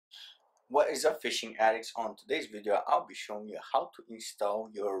What is up, fishing addicts? On today's video I'll be showing you how to install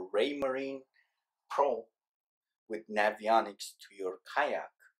your Raymarine Pro with Navionics to your kayak.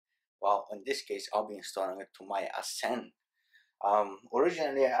 Well, in this case I'll be installing it to my Ascend.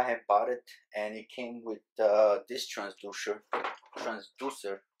 Originally I had bought it and it came with this transducer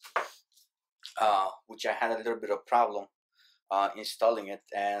which I had a little bit of problem installing it,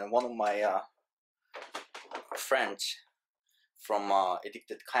 and one of my friends from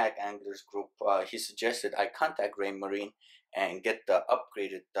Addicted Kayak Anglers group, he suggested I contact Raymarine and get the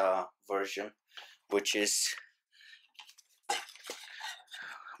upgraded version, which is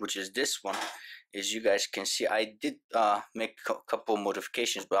this one. As you guys can see, I did make a couple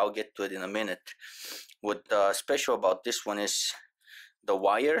modifications, but I'll get to it in a minute. What special about this one is the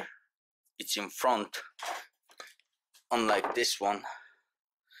wire. It's in front, unlike this one.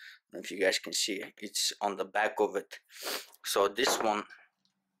 If you guys can see, it's on the back of it. So this one,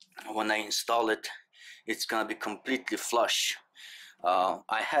 when I install it, it's gonna be completely flush.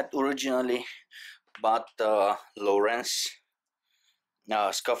 I had originally bought the Lowrance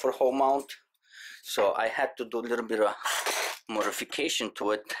scuffer hole mount, so I had to do a little bit of modification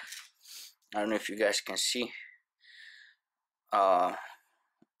to it. I don't know if you guys can see. I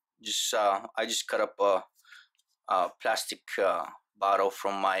just cut up a plastic bottle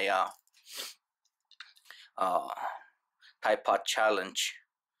from my Tide Pod challenge.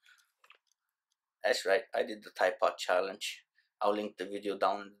 That's right, I did the Tide Pod challenge. I'll link the video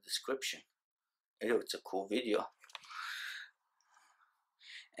down in the description. It's a cool video.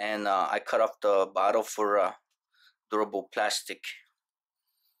 And I cut off the bottle for durable plastic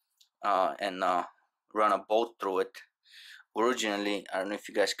and run a bolt through it. Originally, I don't know if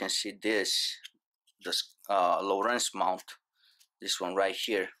you guys can see this Lowrance mount, this one right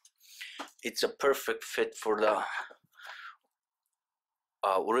here. It's a perfect fit for the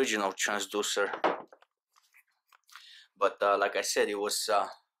original transducer, but like I said, it was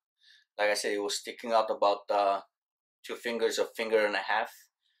sticking out about 2 fingers, a finger and a half,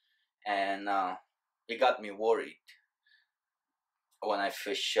 and it got me worried when I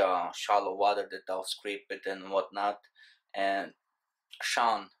fish shallow water that I'll scrape it and whatnot. And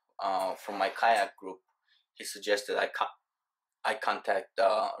Sean from my kayak group, he suggested I contact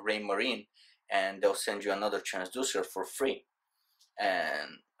Raymarine and they'll send you another transducer for free.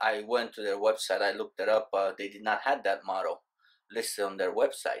 And I went to their website, I looked it up. They did not have that model listed on their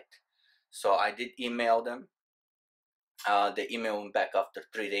website, so I did email them. They emailed me back after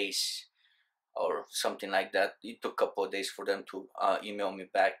 3 days or something like that. It took a couple of days for them to email me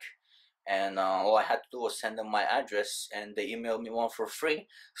back, and all I had to do was send them my address and they emailed me one for free.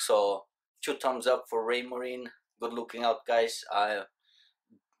 So 2 thumbs up for Raymarine. Good looking out, guys.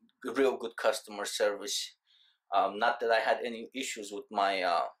 Real good customer service. Not that I had any issues with my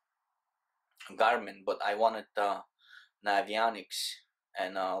Garmin, but I wanted Navionics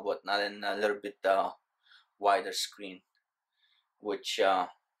and whatnot, and a little bit wider screen, which I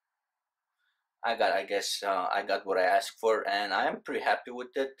got. I guess I got what I asked for, and I am pretty happy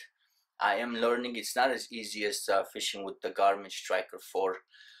with it. I am learning. It's not as easy as fishing with the Garmin Striker 4,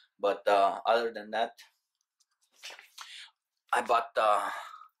 but other than that, I bought the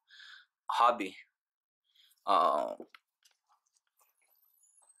Hobby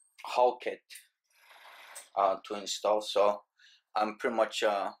hull kit to install, so I'm pretty much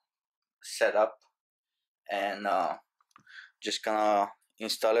set up and just gonna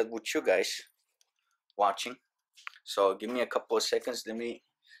install it with you guys watching. So give me a couple of seconds, let me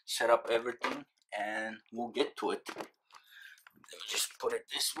set up everything and we'll get to it. Let me just put it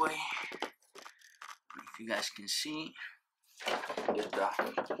this way, if you guys can see. Get the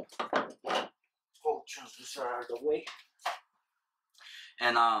whole transducer out of the way.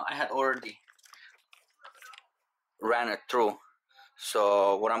 And I had already ran it through,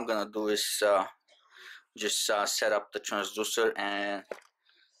 so what I'm gonna do is just set up the transducer and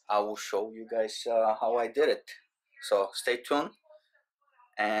I will show you guys how I did it. So stay tuned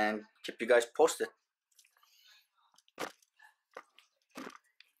and keep you guys posted.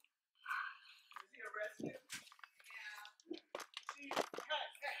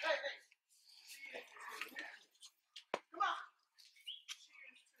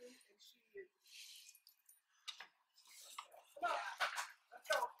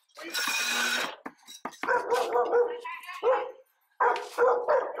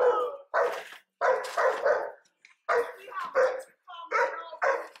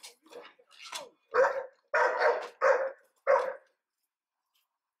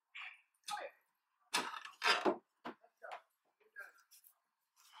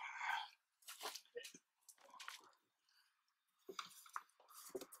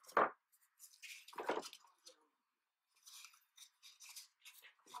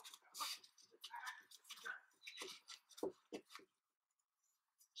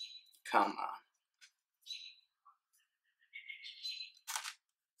 Come on.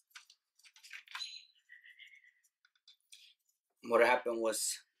 What happened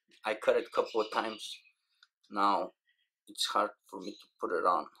was I cut it a couple of times. Now it's hard for me to put it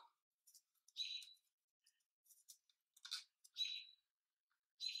on.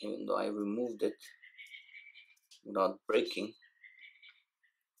 Even though I removed it without breaking.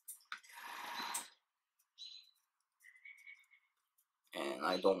 And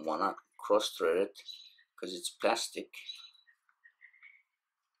I don't want to cross thread it because it's plastic.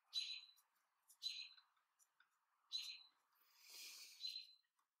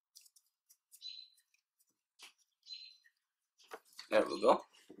 There we go.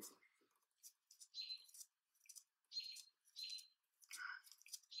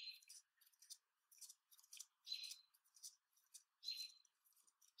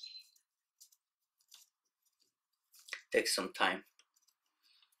 Takes some time.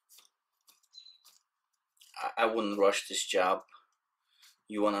 I wouldn't rush this job.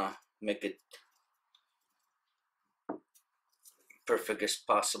 You wanna make it perfect as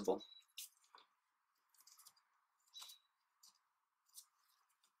possible.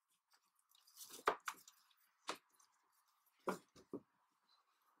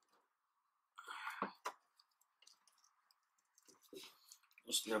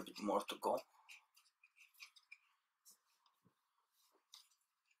 Just a little bit more to go.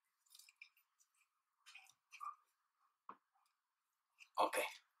 Okay.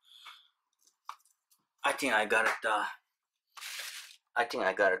 I think I got it. I think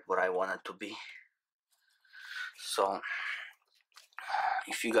I got it what I want it to be. So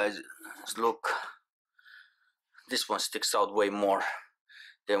if you guys look, this one sticks out way more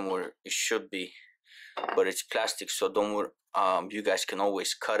than where it should be, but it's plastic, so don't worry. You guys can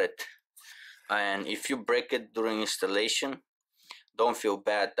always cut it, and if you break it during installation, don't feel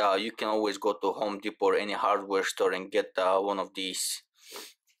bad. You can always go to Home Depot or any hardware store and get one of these.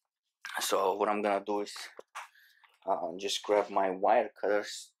 So what I'm gonna do is just grab my wire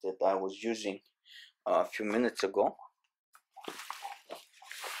cutters that I was using a few minutes ago.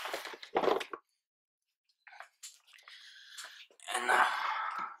 And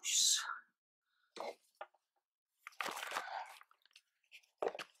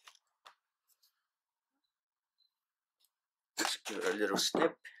just give it a little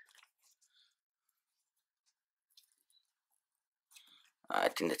snip. I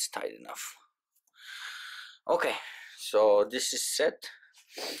think that's tight enough. Okay, so this is set.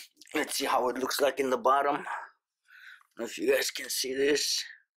 Let's see how it looks like in the bottom. I don't know if you guys can see this,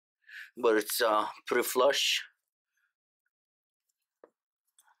 but it's pretty flush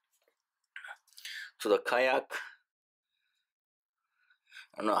to the kayak.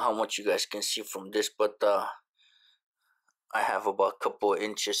 I don't know how much you guys can see from this, but I have about a couple of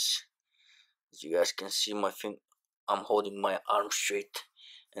inches. As you guys can see, my finger, I'm holding my arm straight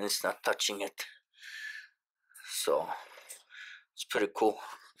and it's not touching it. So it's pretty cool.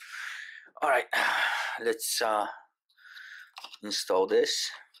 All right, let's install this.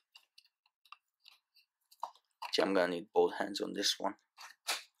 See, I'm gonna need both hands on this one.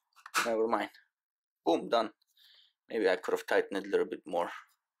 Never mind. Boom, done. Maybe I could have tightened it a little bit more,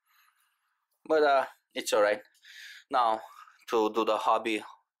 but it's all right. Now to do the hobby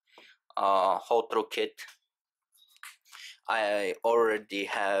hole through kit, I already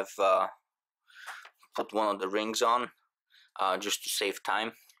have put one of the rings on just to save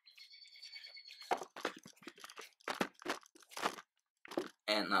time.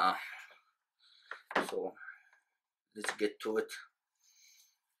 And so let's get to it.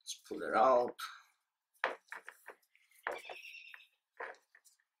 Let's pull it out.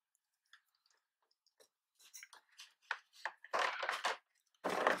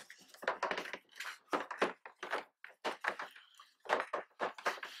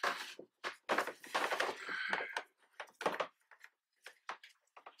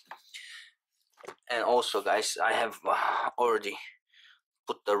 And also, guys, I have already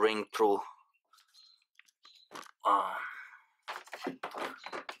put the ring through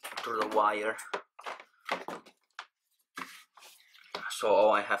the wire. So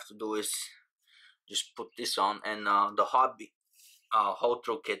all I have to do is just put this on, and the hobby hole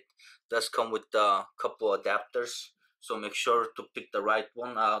through kit does come with a couple adapters. So make sure to pick the right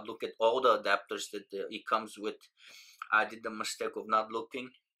one. Look at all the adapters that it comes with. I did the mistake of not looking,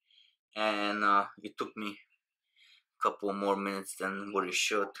 and it took me a couple more minutes than what it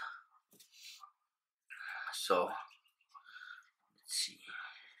should. So let's see.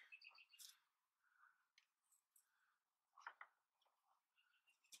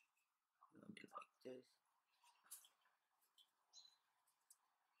 Like this.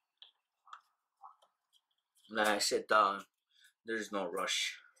 like I said, there's no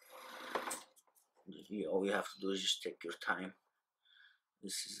rush. All you have to do is just take your time.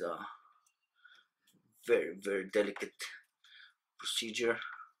 This is a very, very delicate procedure.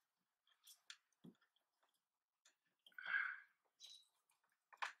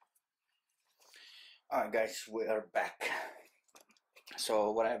 Alright guys, we are back.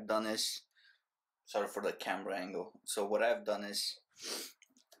 So what I've done is, sorry for the camera angle. So what I've done is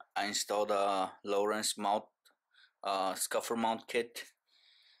I installed a Lawrence mount, scuffer mount kit,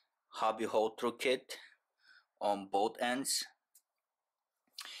 hobby hole through kit on both ends.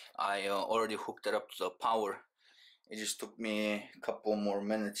 I already hooked it up to the power. It just took me a couple more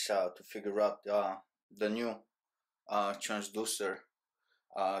minutes to figure out the new transducer.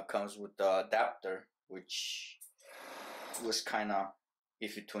 Comes with the adapter, which was kind of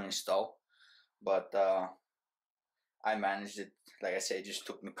iffy to install, but I managed it. Like I said, it just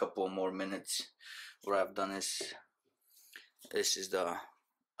took me a couple more minutes. What I've done is, this is the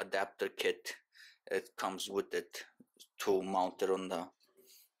adapter kit. It comes with it to mount it on the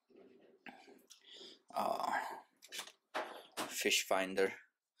fish finder.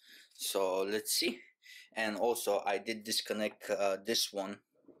 So let's see. And also I did disconnect this one,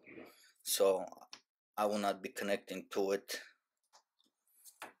 so I will not be connecting to it,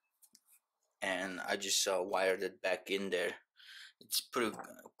 and I just wired it back in there. It's pretty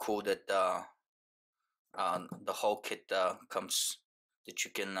cool that the whole kit comes that you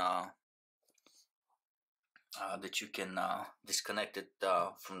can disconnect it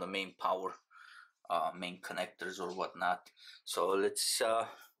from the main power, main connectors or whatnot. So let's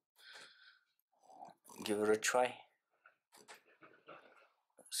give it a try.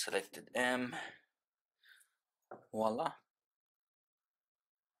 Selected M. Voila.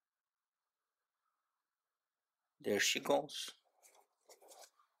 There she goes.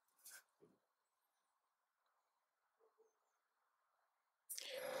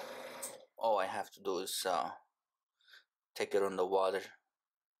 All I have to do is take it on the water,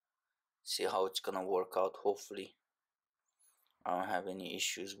 see how it's gonna work out. Hopefully I don't have any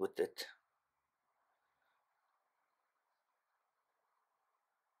issues with it.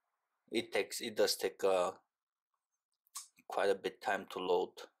 It does take quite a bit time to load.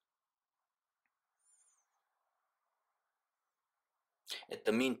 At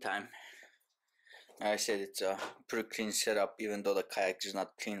the meantime, like I said, it's a pretty clean setup, even though the kayak is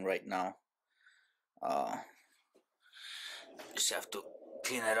not clean right now. Just have to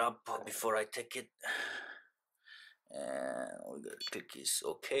clean it up before I take it. And we gotta click is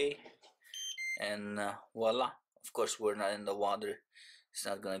okay, and voila. Of course, we're not in the water. It's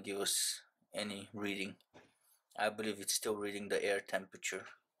not gonna give us any reading. I believe it's still reading the air temperature,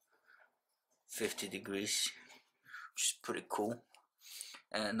 50 degrees, which is pretty cool.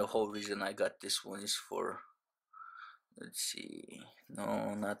 And the whole reason I got this one is for, let's see,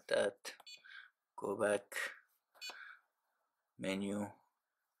 no, not that, go back, menu,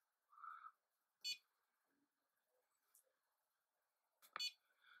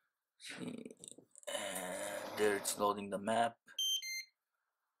 see, and there it's loading the map.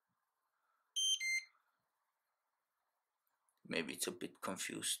 Maybe it's a bit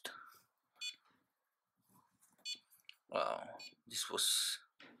confused. This was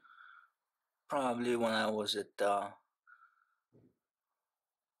probably when I was at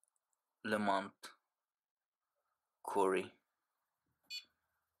Le Mont Quarry.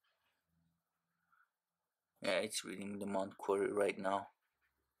 Yeah, it's reading Le Mont Quarry right now.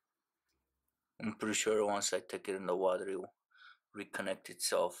 I'm pretty sure once I take it in the water, it will reconnect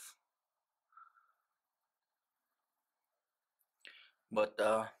itself. But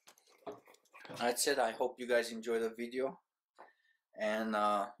that's it. I hope you guys enjoy the video, and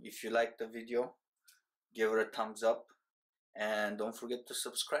if you like the video, give it a thumbs up, and don't forget to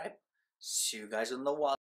subscribe. See you guys on the water.